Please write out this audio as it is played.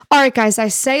right, guys, I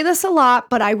say this a lot,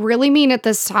 but I really mean it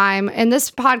this time. In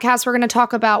this podcast, we're going to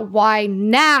talk about why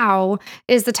now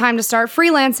is the time to start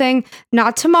freelancing,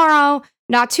 not tomorrow,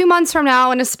 not 2 months from now,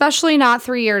 and especially not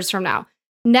 3 years from now.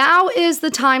 Now is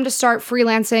the time to start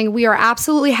freelancing. We are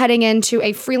absolutely heading into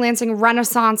a freelancing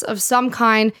renaissance of some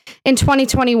kind in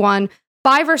 2021.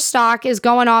 Fiverr stock is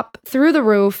going up through the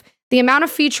roof. The amount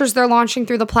of features they're launching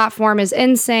through the platform is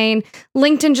insane.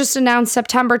 LinkedIn just announced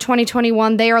September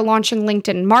 2021, they are launching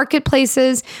LinkedIn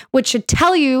marketplaces, which should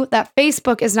tell you that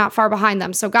Facebook is not far behind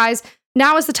them. So guys,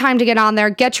 now is the time to get on there,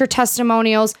 get your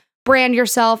testimonials, brand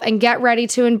yourself, and get ready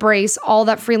to embrace all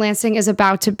that freelancing is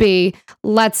about to be.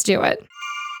 Let's do it.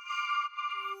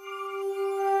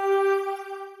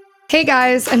 Hey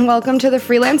guys, and welcome to the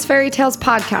Freelance Fairy Tales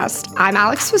podcast. I'm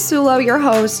Alex Fasulo, your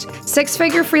host,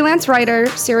 six-figure freelance writer,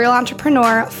 serial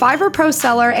entrepreneur, Fiverr pro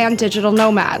seller, and digital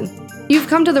nomad. You've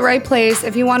come to the right place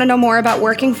if you want to know more about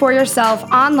working for yourself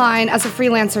online as a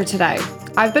freelancer today.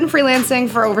 I've been freelancing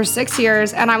for over 6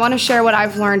 years, and I want to share what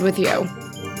I've learned with you.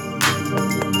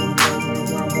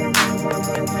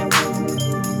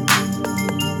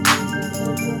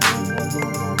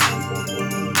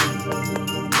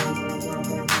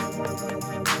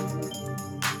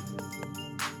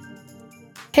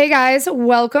 Hey guys,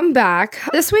 welcome back.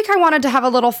 This week I wanted to have a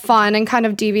little fun and kind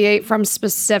of deviate from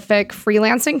specific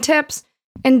freelancing tips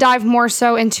and dive more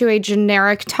so into a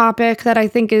generic topic that I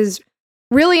think is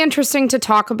really interesting to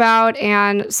talk about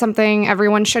and something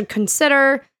everyone should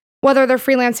consider, whether they're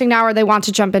freelancing now or they want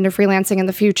to jump into freelancing in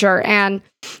the future. And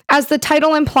as the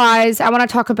title implies, I want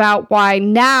to talk about why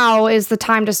now is the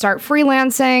time to start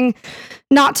freelancing.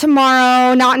 Not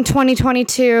tomorrow, not in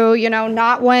 2022,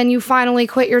 not when you finally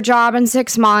quit your job in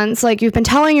 6 months, like you've been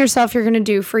telling yourself you're going to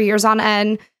do for years on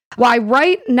end. Why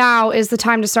right now is the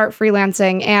time to start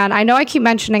freelancing. And I know I keep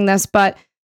mentioning this, but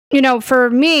for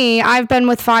me, I've been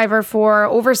with Fiverr for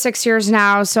over 6 years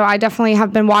now. So I definitely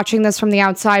have been watching this from the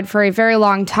outside for a very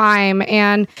long time.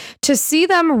 And to see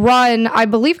them run, I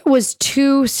believe it was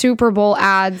 2 Super Bowl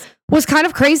ads, was kind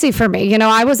of crazy for me.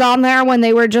 I was on there when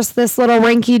they were just this little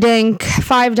rinky-dink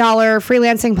 $5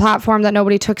 freelancing platform that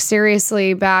nobody took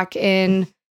seriously back in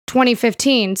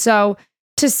 2015. So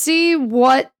to see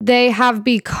what they have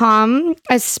become,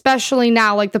 especially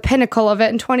now, like the pinnacle of it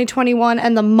in 2021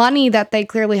 and the money that they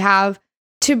clearly have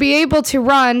to be able to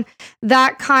run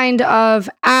that kind of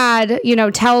ad,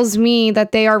 tells me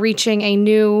that they are reaching a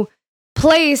new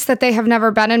place that they have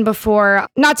never been in before.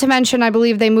 Not to mention, I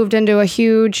believe they moved into a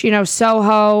huge,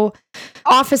 Soho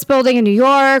office building in New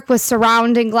York with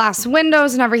surrounding glass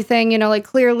windows and everything.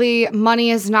 Clearly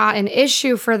money is not an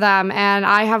issue for them. And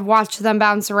I have watched them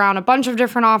bounce around a bunch of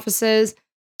different offices.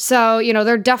 So,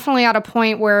 they're definitely at a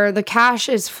point where the cash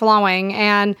is flowing.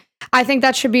 And I think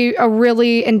that should be a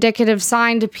really indicative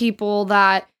sign to people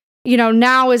that,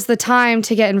 now is the time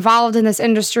to get involved in this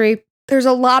industry. There's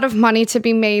a lot of money to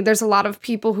be made. There's a lot of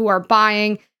people who are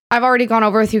buying. I've already gone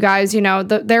over with you guys,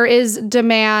 there is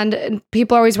demand and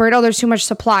people are always worried, oh, there's too much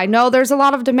supply. No, there's a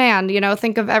lot of demand.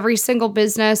 Think of every single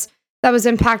business that was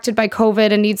impacted by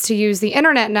COVID and needs to use the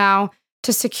internet now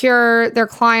to secure their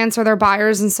clients or their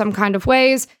buyers in some kind of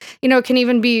ways. It can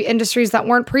even be industries that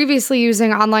weren't previously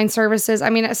using online services.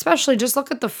 I mean, especially just look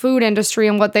at the food industry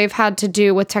and what they've had to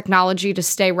do with technology to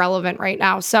stay relevant right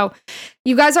now. So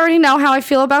you guys already know how I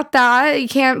feel about that. You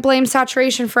can't blame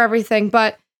saturation for everything.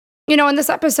 But, in this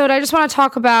episode, I just want to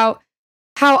talk about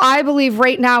how I believe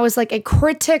right now is like a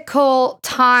critical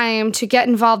time to get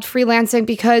involved freelancing,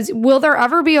 because will there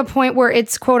ever be a point where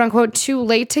it's quote unquote too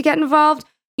late to get involved?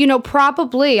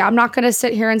 Probably. I'm not going to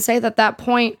sit here and say that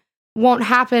point won't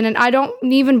happen. And I don't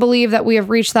even believe that we have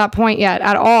reached that point yet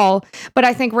at all. But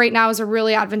I think right now is a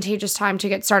really advantageous time to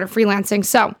get started freelancing.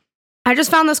 So I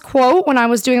just found this quote when I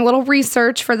was doing a little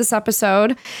research for this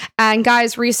episode. And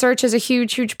guys, research is a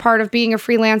huge, huge part of being a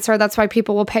freelancer. That's why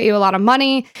people will pay you a lot of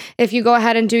money. If you go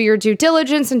ahead and do your due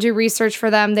diligence and do research for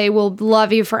them, they will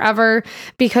love you forever,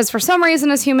 because for some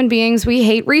reason as human beings, we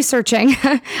hate researching.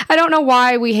 I don't know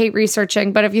why we hate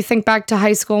researching, but if you think back to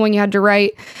high school when you had to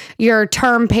write your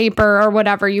term paper or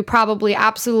whatever, you probably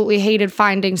absolutely hated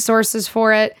finding sources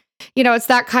for it. It's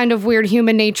that kind of weird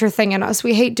human nature thing in us.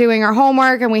 We hate doing our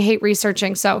homework and we hate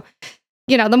researching. So,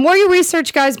 the more you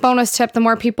research, guys, bonus tip, the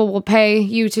more people will pay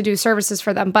you to do services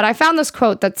for them. But I found this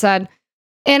quote that said,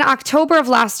 in October of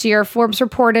last year, Forbes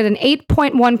reported an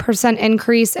 8.1%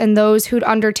 increase in those who'd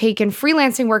undertaken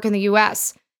freelancing work in the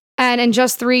US. And in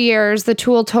just 3 years, the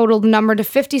tool totaled the number to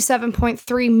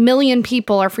 57.3 million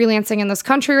people are freelancing in this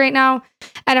country right now.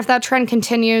 And if that trend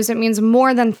continues, it means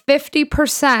more than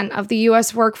 50% of the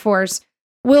US workforce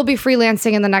will be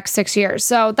freelancing in the next 6 years.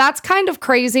 So that's kind of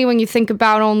crazy when you think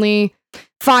about only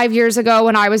 5 years ago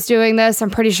when I was doing this. I'm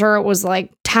pretty sure it was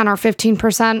like 10 or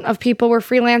 15% of people were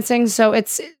freelancing. So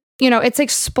it's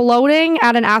exploding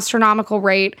at an astronomical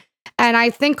rate. And I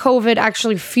think COVID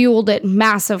actually fueled it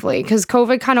massively because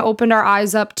COVID kind of opened our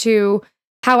eyes up to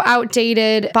how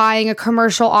outdated buying a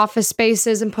commercial office space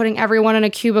is and putting everyone in a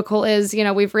cubicle is.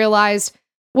 We've realized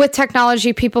with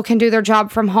technology, people can do their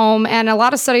job from home. And a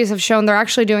lot of studies have shown they're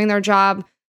actually doing their job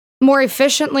more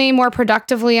efficiently, more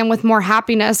productively, and with more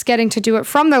happiness getting to do it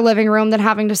from their living room than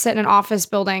having to sit in an office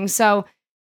building. So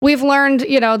we've learned,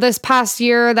 this past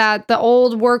year that the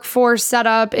old workforce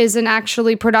setup isn't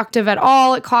actually productive at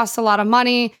all. It costs a lot of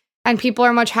money, and people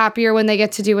are much happier when they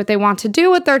get to do what they want to do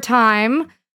with their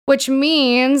time, which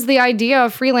means the idea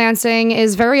of freelancing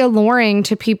is very alluring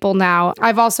to people now.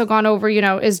 I've also gone over,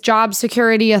 is job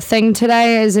security a thing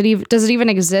today? Does it even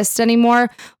exist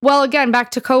anymore? Well, again, back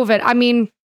to COVID. I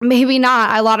mean, maybe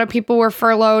not. A lot of people were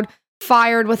furloughed,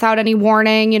 fired without any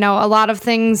warning, a lot of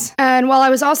things. And while I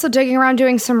was also digging around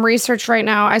doing some research right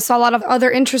now, I saw a lot of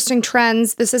other interesting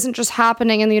trends. This isn't just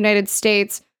happening in the United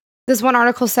States. This one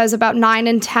article says about 9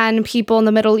 in 10 people in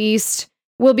the Middle East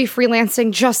will be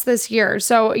freelancing just this year.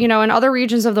 So, in other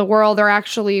regions of the world, they're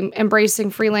actually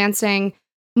embracing freelancing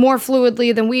more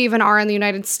fluidly than we even are in the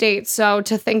United States. So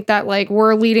to think that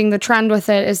we're leading the trend with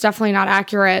it is definitely not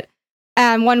accurate.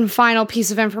 And one final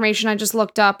piece of information I just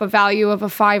looked up, a value of a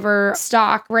Fiverr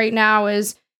stock right now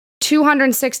is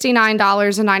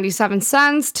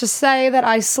 $269.97. To say that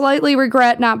I slightly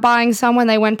regret not buying some when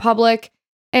they went public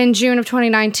in June of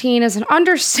 2019 is an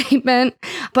understatement,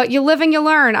 but you live and you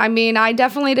learn. I mean, I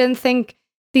definitely didn't think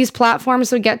these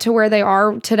platforms would get to where they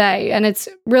are today, and it's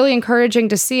really encouraging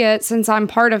to see it since I'm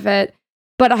part of it.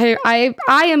 But I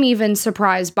am even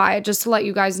surprised by it, just to let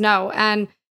you guys know. And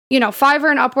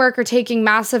Fiverr and Upwork are taking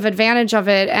massive advantage of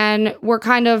it. And we're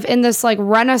kind of in this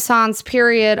renaissance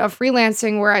period of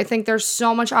freelancing where I think there's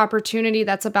so much opportunity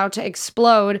that's about to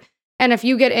explode. And if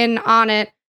you get in on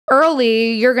it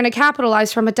early, you're going to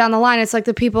capitalize from it down the line. It's like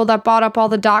the people that bought up all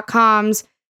the .coms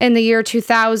in the year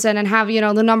 2000 and have,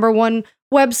 the number one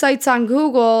websites on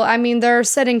Google. I mean, they're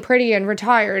sitting pretty and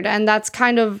retired. And that's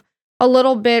kind of a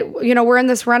little bit, we're in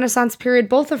this renaissance period,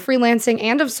 both of freelancing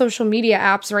and of social media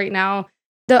apps right now.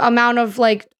 The amount of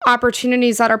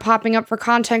opportunities that are popping up for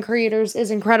content creators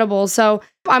is incredible. So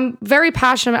I'm very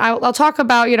passionate. I'll talk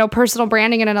about, personal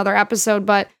branding in another episode,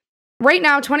 but right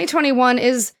now, 2021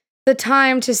 is the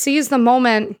time to seize the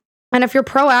moment. And if you're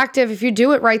proactive, if you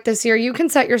do it right this year, you can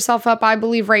set yourself up, I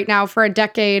believe right now, for a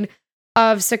decade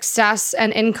of success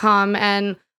and income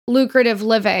and lucrative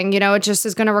living. It just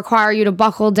is going to require you to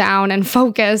buckle down and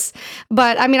focus.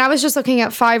 But I mean, I was just looking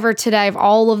at Fiverr today of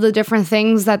all of the different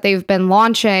things that they've been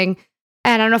launching.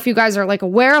 And I don't know if you guys are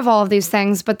aware of all of these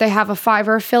things, but they have a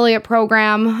Fiverr affiliate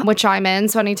program, which I'm in.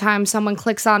 So anytime someone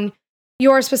clicks on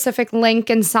your specific link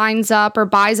and signs up or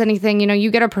buys anything,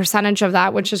 you get a percentage of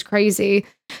that, which is crazy.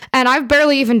 And I've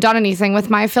barely even done anything with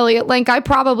my affiliate link. I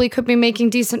probably could be making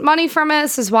decent money from it.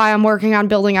 This is why I'm working on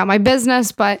building out my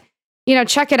business. But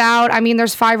check it out. I mean,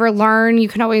 there's Fiverr Learn. You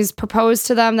can always propose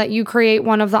to them that you create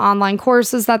one of the online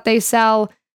courses that they sell.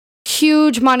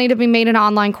 Huge money to be made in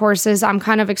online courses. I'm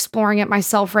kind of exploring it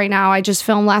myself right now. I just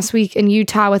filmed last week in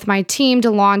Utah with my team to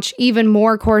launch even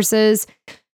more courses.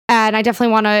 And I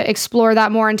definitely want to explore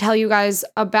that more and tell you guys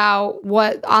about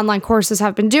what online courses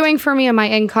have been doing for me and my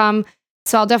income.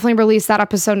 So I'll definitely release that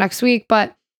episode next week.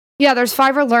 But yeah, there's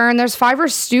Fiverr Learn, there's Fiverr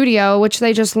Studio, which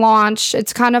they just launched.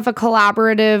 It's kind of a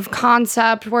collaborative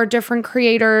concept where different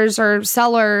creators or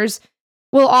sellers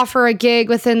will offer a gig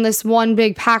within this one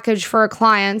big package for a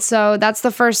client. So that's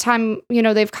the first time,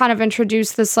 they've kind of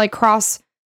introduced this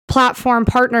cross-platform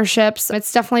partnerships.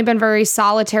 It's definitely been very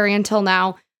solitary until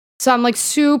now. So I'm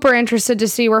super interested to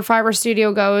see where Fiverr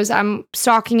Studio goes. I'm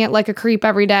stalking it like a creep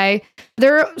every day.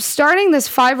 They're starting this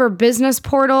Fiverr business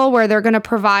portal where they're going to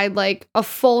provide a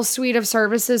full suite of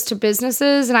services to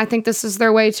businesses. And I think this is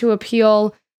their way to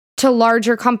appeal to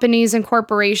larger companies and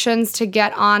corporations to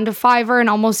get onto Fiverr and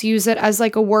almost use it as a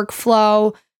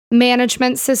workflow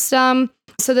management system.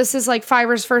 So this is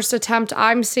Fiverr's first attempt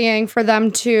I'm seeing for them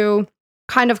to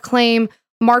kind of claim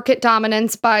market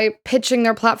dominance by pitching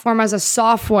their platform as a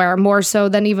software more so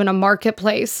than even a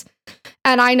marketplace.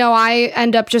 And I know I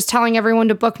end up just telling everyone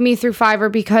to book me through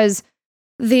Fiverr because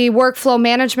the workflow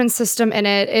management system in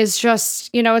it is just,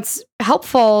 it's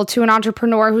helpful to an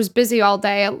entrepreneur who's busy all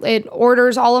day. It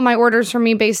orders all of my orders for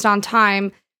me based on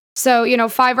time. So,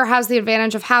 Fiverr has the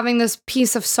advantage of having this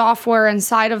piece of software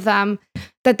inside of them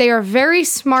that they are very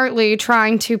smartly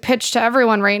trying to pitch to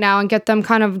everyone right now and get them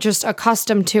kind of just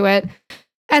accustomed to it.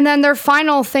 And then their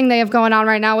final thing they have going on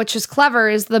right now, which is clever,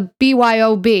 is the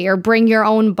BYOB, or bring your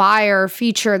own buyer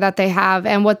feature that they have.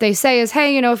 And what they say is,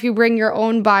 hey, if you bring your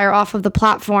own buyer off of the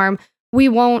platform, we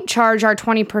won't charge our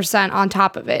 20% on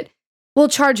top of it. We'll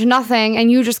charge nothing,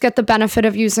 and you just get the benefit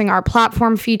of using our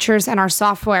platform features and our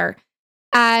software.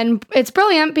 And it's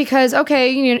brilliant because,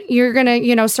 okay, you're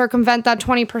going to, circumvent that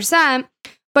 20%,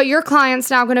 but your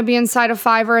client's now going to be inside of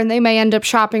Fiverr, and they may end up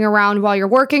shopping around while you're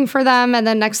working for them. And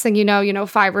then next thing you know,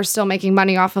 Fiverr's still making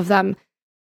money off of them.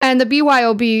 And the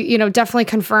BYOB, definitely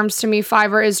confirms to me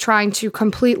Fiverr is trying to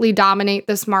completely dominate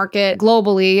this market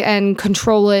globally and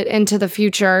control it into the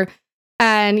future.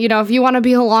 And, if you want to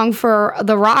be along for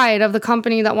the ride of the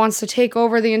company that wants to take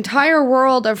over the entire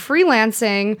world of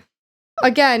freelancing,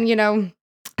 again,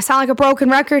 I sound like a broken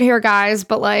record here, guys,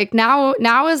 but like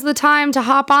now is the time to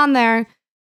hop on there.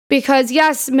 Because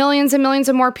yes, millions and millions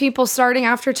of more people starting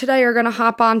after today are going to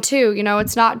hop on too.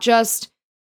 It's not just,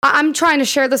 I'm trying to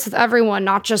share this with everyone,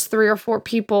 not just 3 or 4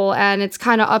 people. And it's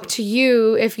kind of up to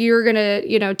you if you're going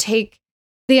to, take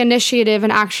the initiative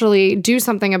and actually do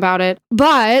something about it.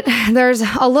 But there's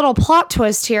a little plot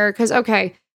twist here because,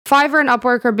 okay, Fiverr and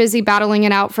Upwork are busy battling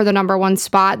it out for the #1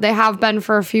 spot. They have been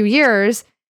for a few years.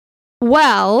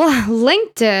 Well,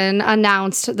 LinkedIn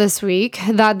announced this week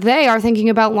that they are thinking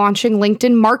about launching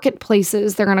LinkedIn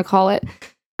marketplaces, they're going to call it.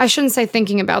 I shouldn't say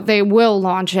thinking about, they will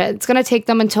launch it. It's going to take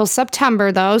them until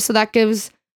September, though, so that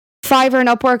gives Fiverr and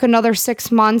Upwork another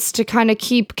 6 months to kind of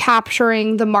keep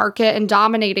capturing the market and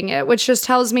dominating it, which just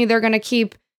tells me they're going to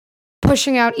keep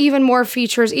pushing out even more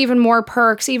features, even more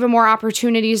perks, even more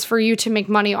opportunities for you to make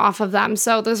money off of them.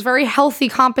 So this very healthy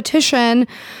competition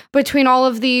between all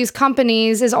of these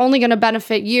companies is only going to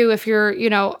benefit you if you're,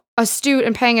 astute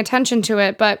and paying attention to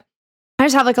it. But I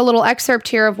just have like a little excerpt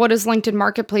here of what is LinkedIn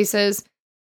Marketplaces.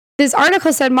 This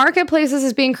article said Marketplaces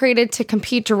is being created to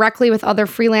compete directly with other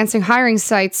freelancing hiring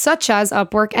sites such as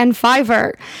Upwork and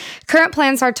Fiverr. Current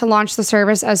plans are to launch the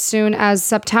service as soon as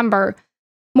September.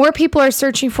 More people are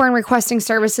searching for and requesting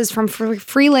services from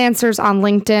freelancers on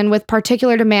LinkedIn, with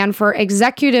particular demand for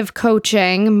executive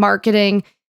coaching, marketing,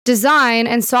 design,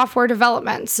 and software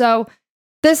development. So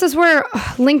this is where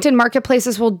LinkedIn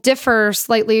Marketplaces will differ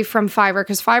slightly from Fiverr,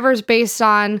 because Fiverr is based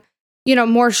on,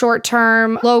 more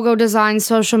short-term logo design,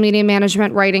 social media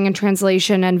management, writing and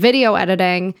translation, and video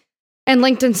editing. And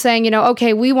LinkedIn's saying,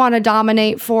 okay, we want to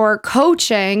dominate for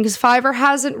coaching, because Fiverr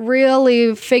hasn't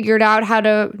really figured out how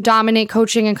to dominate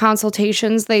coaching and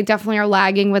consultations. They definitely are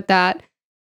lagging with that.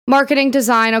 Marketing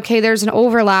design, okay, there's an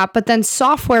overlap, but then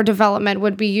software development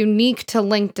would be unique to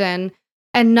LinkedIn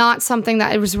and not something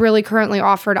that was really currently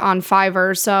offered on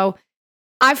Fiverr. So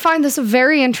I find this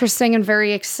very interesting and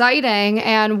very exciting,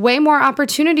 and way more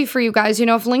opportunity for you guys.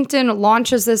 If LinkedIn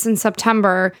launches this in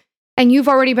September, and you've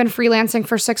already been freelancing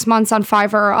for 6 months on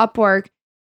Fiverr or Upwork,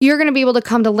 you're going to be able to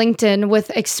come to LinkedIn with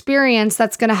experience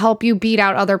that's going to help you beat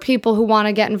out other people who want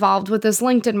to get involved with this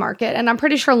LinkedIn market. And I'm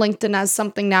pretty sure LinkedIn has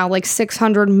something now like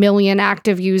 600 million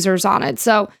active users on it.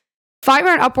 So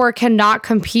Fiverr and Upwork cannot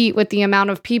compete with the amount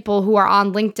of people who are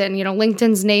on LinkedIn.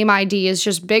 LinkedIn's name ID is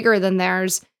just bigger than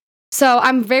theirs. So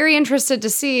I'm very interested to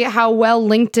see how well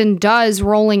LinkedIn does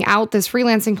rolling out this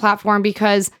freelancing platform,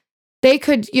 because they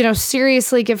could,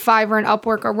 seriously give Fiverr and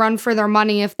Upwork a run for their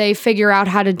money if they figure out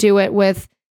how to do it with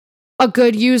a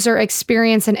good user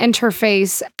experience and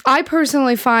interface. I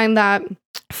personally find that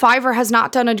Fiverr has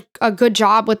not done a good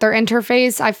job with their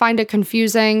interface. I find it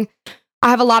confusing. I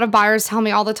have a lot of buyers tell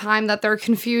me all the time that they're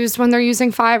confused when they're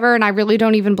using Fiverr, and I really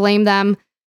don't even blame them.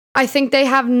 I think they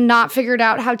have not figured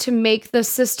out how to make the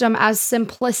system as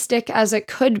simplistic as it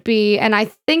could be. And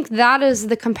I think that is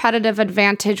the competitive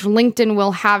advantage LinkedIn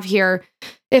will have here.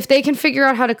 If they can figure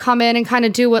out how to come in and kind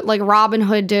of do what like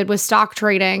Robinhood did with stock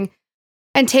trading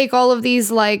and take all of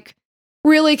these like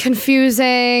really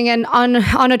confusing and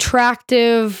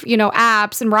unattractive,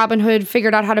 apps, and Robinhood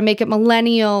figured out how to make it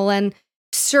millennial and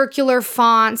circular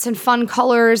fonts and fun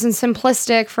colors and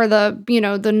simplistic for the,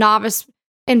 the novice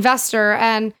investor.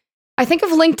 And I think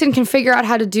if LinkedIn can figure out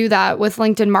how to do that with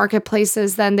LinkedIn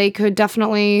Marketplaces, then they could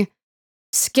definitely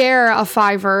scare a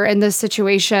Fiverr in this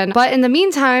situation. But in the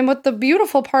meantime, what the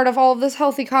beautiful part of all of this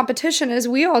healthy competition is,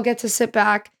 we all get to sit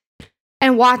back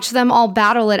and watch them all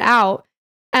battle it out.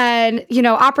 And,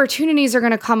 opportunities are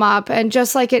going to come up. And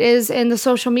just like it is in the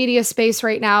social media space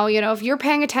right now, if you're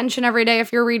paying attention every day,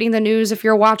 if you're reading the news, if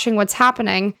you're watching what's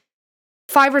happening,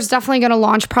 Fiverr's definitely going to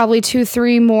launch probably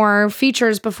 2-3 more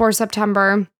features before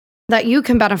September that you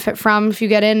can benefit from if you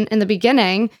get in the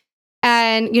beginning.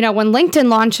 And, when LinkedIn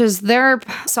launches their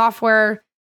software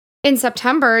in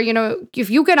September, if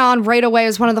you get on right away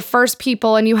as one of the first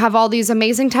people and you have all these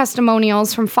amazing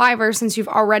testimonials from Fiverr since you've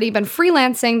already been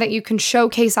freelancing that you can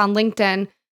showcase on LinkedIn,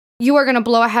 you are going to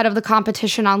blow ahead of the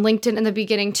competition on LinkedIn in the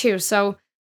beginning too. So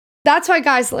that's why,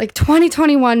 guys, like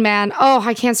 2021, man,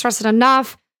 I can't stress it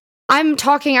enough. I'm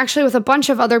talking actually with a bunch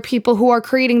of other people who are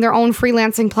creating their own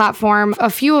freelancing platform. A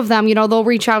few of them, they'll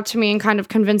reach out to me and kind of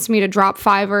convince me to drop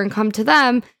Fiverr and come to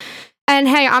them. And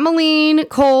hey, I'm a lean,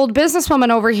 cold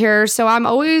businesswoman over here. So I'm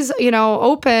always,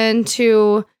 open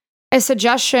to a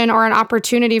suggestion or an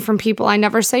opportunity from people. I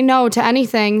never say no to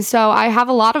anything. So I have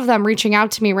a lot of them reaching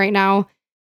out to me right now.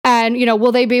 And,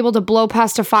 will they be able to blow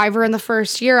past a Fiverr in the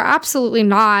first year? Absolutely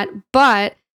not.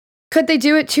 But could they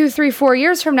do it 2, 3, 4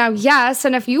 years from now? Yes.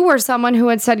 And if you were someone who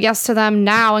had said yes to them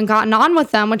now and gotten on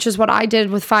with them, which is what I did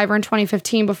with Fiverr in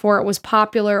 2015 before it was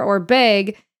popular or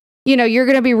big, you're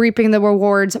going to be reaping the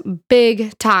rewards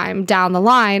big time down the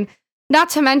line. Not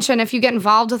to mention, if you get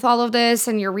involved with all of this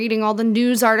and you're reading all the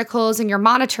news articles and you're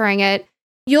monitoring it,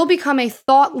 you'll become a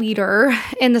thought leader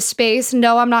in the space.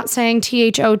 No, I'm not saying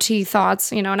THOT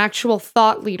thoughts, an actual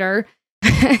thought leader.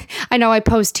 I know I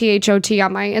post THOT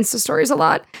on my Insta stories a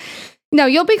lot. No,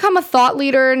 you'll become a thought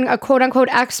leader and a quote unquote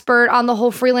expert on the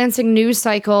whole freelancing news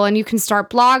cycle. And you can start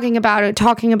blogging about it,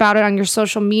 talking about it on your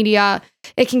social media.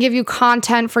 It can give you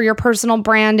content for your personal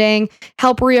branding,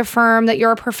 help reaffirm that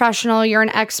you're a professional, you're an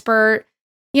expert.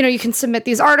 You can submit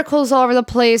these articles all over the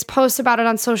place, post about it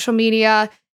on social media.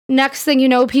 Next thing you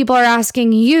know, people are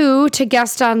asking you to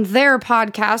guest on their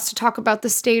podcast to talk about the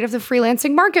state of the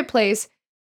freelancing marketplace.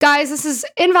 Guys, this is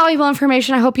invaluable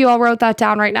information. I hope you all wrote that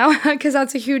down right now because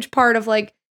that's a huge part of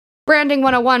like branding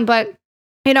 101. But,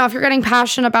 if you're getting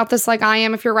passionate about this like I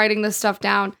am, if you're writing this stuff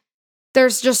down,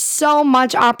 there's just so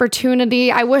much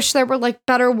opportunity. I wish there were like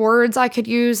better words I could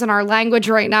use in our language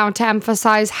right now to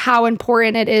emphasize how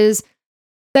important it is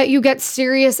that you get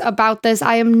serious about this.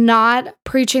 I am not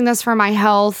preaching this for my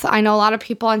health. I know a lot of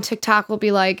people on TikTok will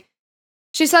be like,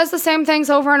 she says the same things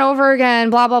over and over again,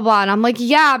 blah, blah, blah. And I'm like,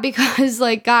 yeah, because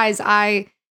like, guys, I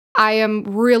am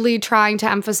really trying to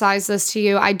emphasize this to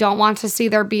you. I don't want to see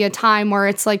there be a time where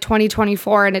it's like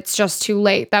 2024 and it's just too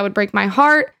late. That would break my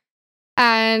heart.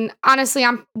 And honestly,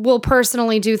 will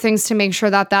personally do things to make sure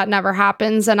that that never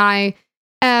happens. And I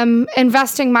am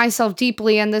investing myself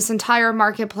deeply in this entire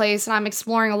marketplace. And I'm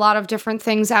exploring a lot of different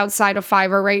things outside of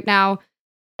Fiverr right now.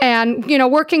 And,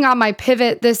 working on my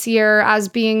pivot this year as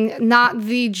being not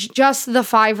just the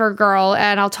Fiverr girl.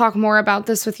 And I'll talk more about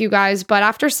this with you guys. But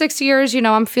after 6 years,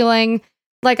 I'm feeling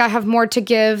like I have more to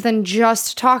give than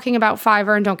just talking about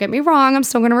Fiverr. And don't get me wrong, I'm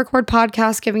still going to record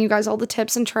podcasts, giving you guys all the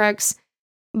tips and tricks.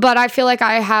 But I feel like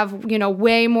I have,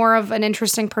 way more of an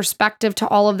interesting perspective to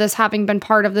all of this, having been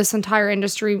part of this entire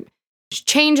industry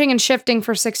changing and shifting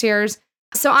for 6 years.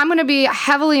 So I'm going to be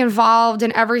heavily involved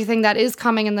in everything that is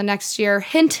coming in the next year.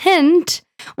 Hint, hint,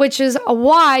 which is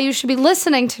why you should be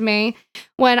listening to me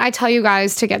when I tell you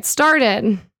guys to get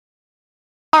started.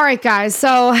 All right, guys.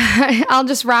 So I'll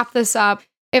just wrap this up.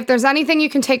 If there's anything you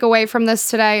can take away from this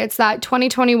today, it's that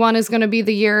 2021 is going to be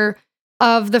the year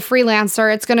of the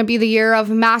freelancer. It's going to be the year of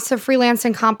massive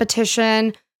freelancing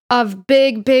competition, of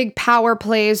big, big power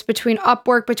plays between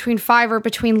Upwork, between Fiverr,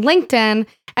 between LinkedIn.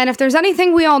 And if there's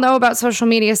anything we all know about social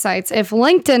media sites, if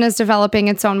LinkedIn is developing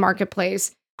its own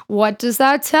marketplace, what does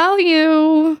that tell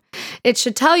you? It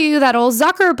should tell you that old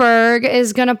Zuckerberg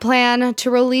is going to plan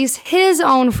to release his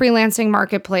own freelancing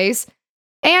marketplace.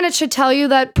 And it should tell you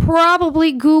that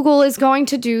probably Google is going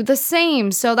to do the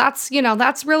same. So that's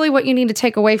really what you need to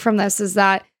take away from this is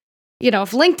that,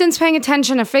 if LinkedIn's paying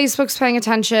attention, if Facebook's paying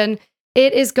attention,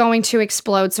 it is going to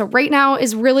explode. So right now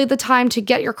is really the time to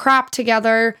get your crap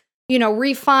together,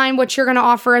 refine what you're going to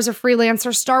offer as a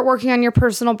freelancer, start working on your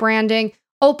personal branding,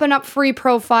 open up free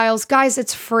profiles. Guys,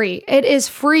 it's free. It is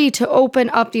free to open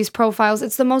up these profiles.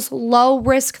 It's the most low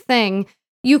risk thing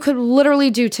you could literally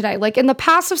do today. Like in the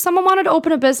past, if someone wanted to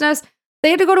open a business,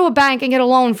 they had to go to a bank and get a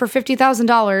loan for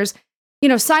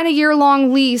 $50,000, sign a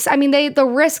year-long lease. I mean, the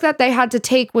risk that they had to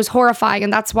take was horrifying.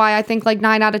 And that's why I think like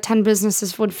 9 out of 10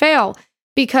 businesses would fail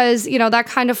because, that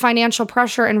kind of financial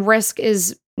pressure and risk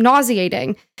is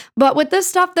nauseating. But with this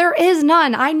stuff, there is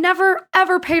none. I never,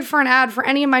 ever paid for an ad for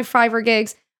any of my Fiverr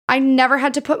gigs. I never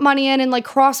had to put money in and like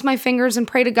cross my fingers and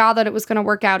pray to God that it was going to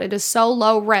work out. It is so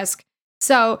low risk.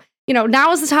 So,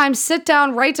 now is the time, sit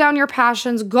down, write down your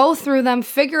passions, go through them,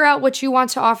 figure out what you want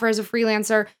to offer as a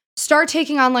freelancer, start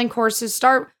taking online courses,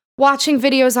 start watching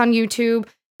videos on YouTube.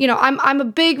 I'm a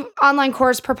big online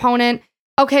course proponent.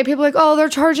 Okay, people are like, oh, they're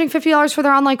charging $50 for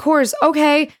their online course.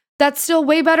 Okay, that's still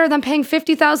way better than paying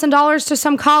 $50,000 to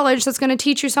some college that's going to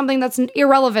teach you something that's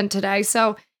irrelevant today.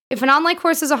 So, If an online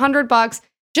course is $100,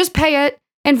 just pay it,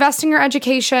 invest in your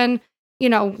education,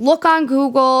 look on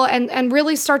Google and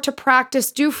really start to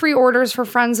practice, do free orders for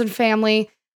friends and family.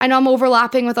 I know I'm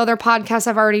overlapping with other podcasts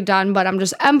I've already done, but I'm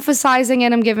just emphasizing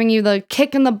it. I'm giving you the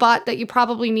kick in the butt that you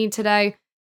probably need today.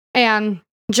 And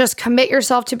just commit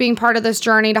yourself to being part of this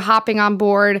journey, to hopping on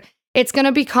board. It's going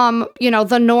to become,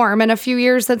 the norm. In a few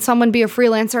years that someone be a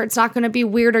freelancer, it's not going to be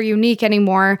weird or unique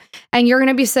anymore. And you're going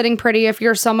to be sitting pretty if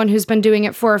you're someone who's been doing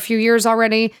it for a few years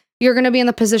already. You're going to be in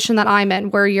the position that I'm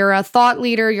in, where you're a thought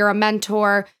leader, you're a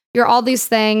mentor, you're all these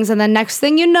things. And then next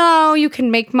thing you know, you can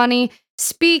make money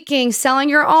speaking, selling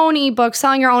your own ebook,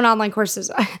 selling your own online courses.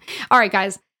 All right,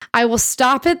 guys, I will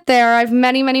stop it there. I have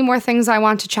many, many more things I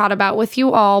want to chat about with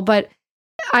you all, but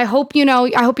I hope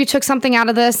you took something out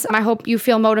of this. I hope you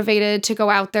feel motivated to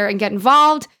go out there and get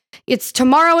involved.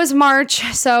 Tomorrow is March.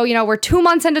 So, we're 2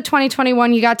 months into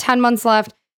 2021. You got 10 months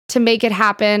left to make it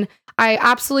happen. I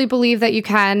absolutely believe that you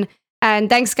can. And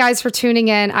thanks guys for tuning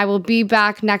in. I will be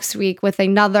back next week with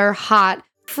another hot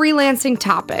freelancing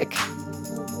topic.